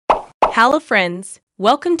Hello friends,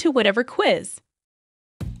 welcome to Whatever Quiz.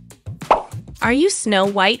 Are you Snow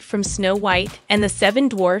White from Snow White and the Seven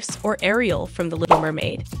Dwarfs or Ariel from The Little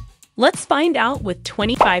Mermaid? Let's find out with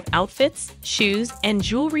 25 outfits, shoes, and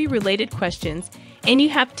jewelry-related questions, and you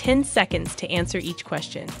have 10 seconds to answer each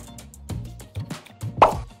question.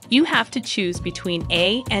 You have to choose between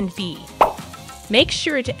A and B. Make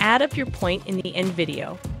sure to add up your point in the end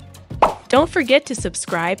video. Don't forget to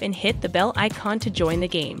subscribe and hit the bell icon to join the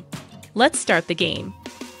game. Let's start the game.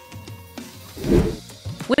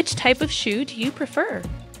 Which type of shoe do you prefer?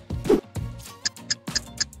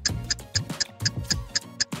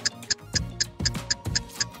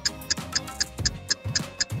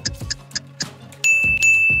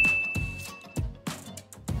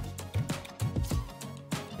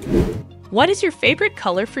 What is your favorite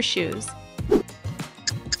color for shoes?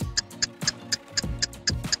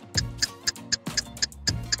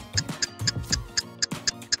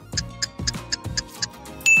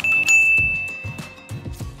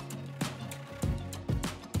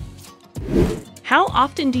 How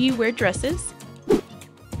often do you wear dresses?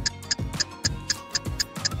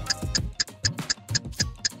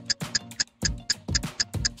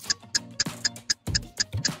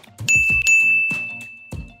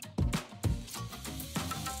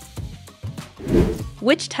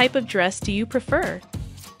 Which type of dress do you prefer?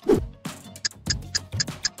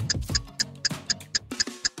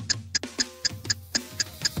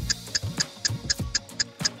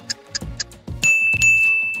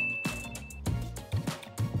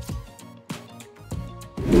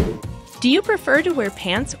 Do you prefer to wear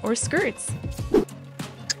pants or skirts?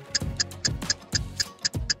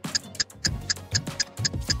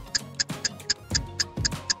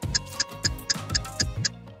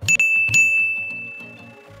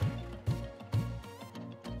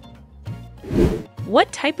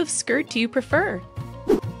 What type of skirt do you prefer?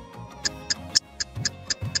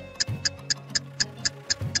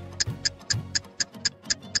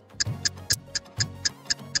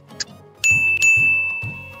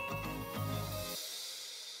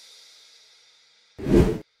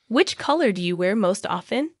 Which color do you wear most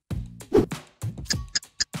often?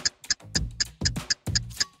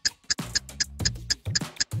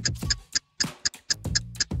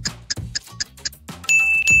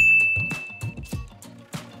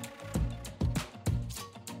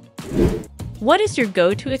 What is your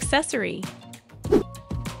go-to accessory?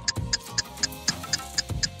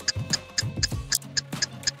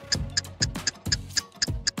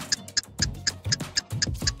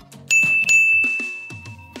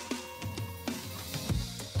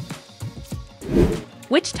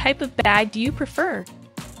 Which type of bag do you prefer?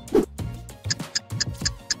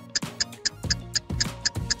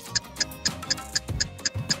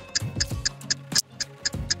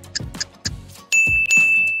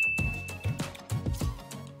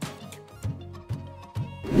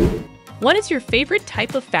 What is your favorite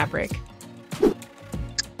type of fabric?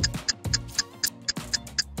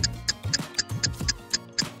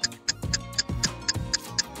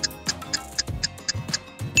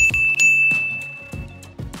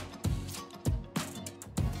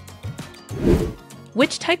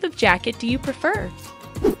 Which type of jacket do you prefer?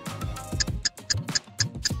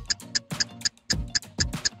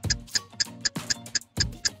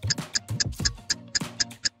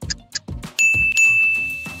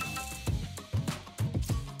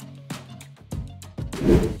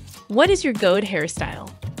 What is your go-to hairstyle?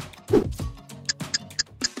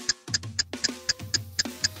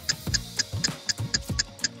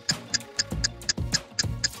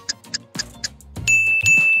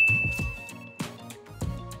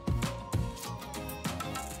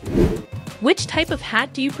 Which type of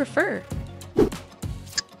hat do you prefer?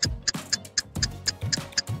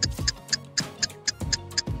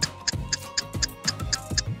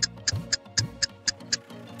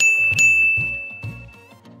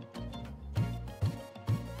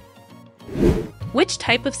 Which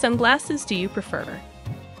type of sunglasses do you prefer?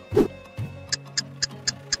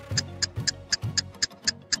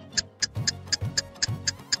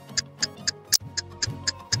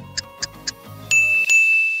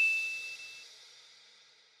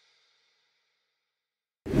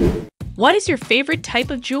 What is your favorite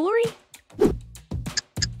type of jewelry?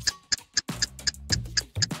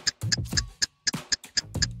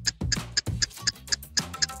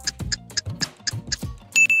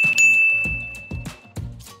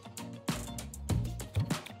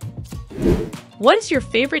 What is your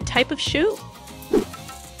favorite type of shoe?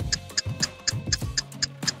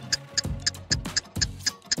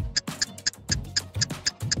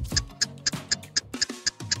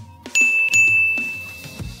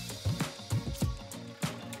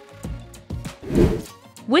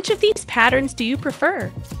 Which of these patterns do you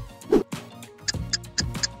prefer?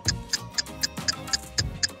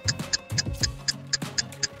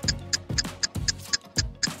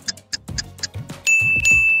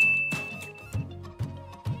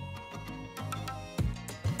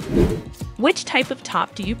 Which type of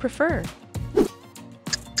top do you prefer?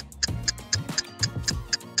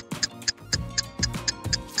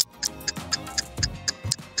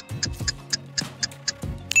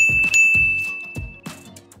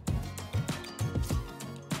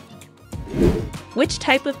 Which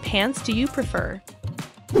type of pants do you prefer?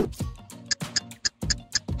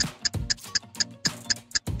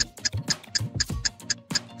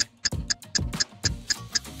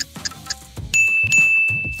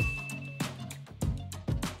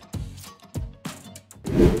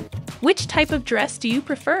 Which type of dress do you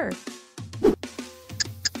prefer?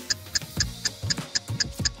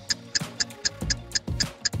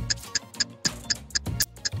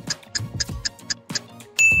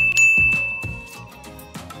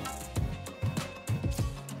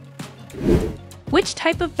 Which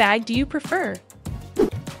type of bag do you prefer?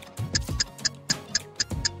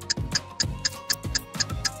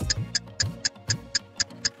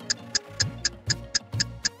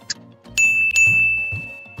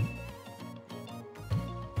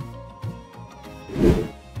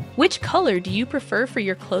 Which color do you prefer for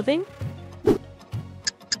your clothing?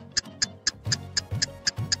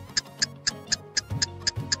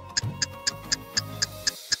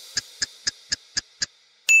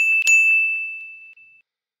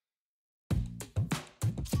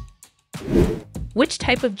 Which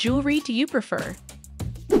type of jewelry do you prefer?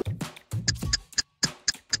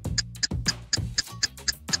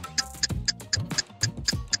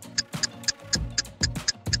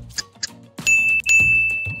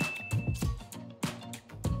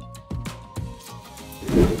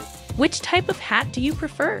 Which type of hat do you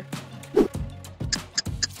prefer?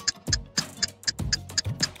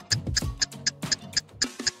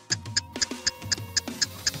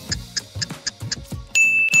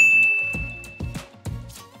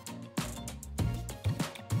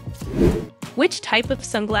 Which type of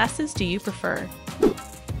sunglasses do you prefer?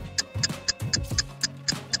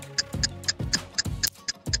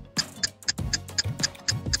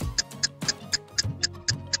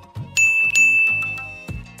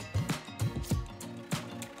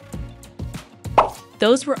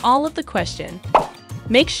 Those were all of the questions.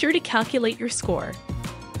 Make sure to calculate your score.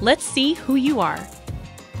 Let's see who you are.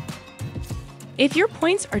 If your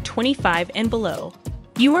points are 25 and below,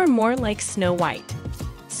 you are more like Snow White.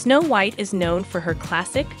 Snow White is known for her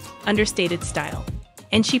classic, understated style,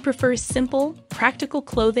 and she prefers simple, practical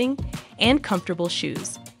clothing and comfortable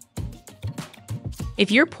shoes. If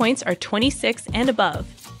your points are 26 and above,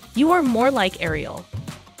 you are more like Ariel.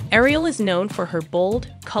 Ariel is known for her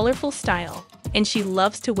bold, colorful style, and she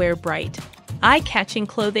loves to wear bright, eye-catching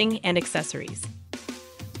clothing and accessories.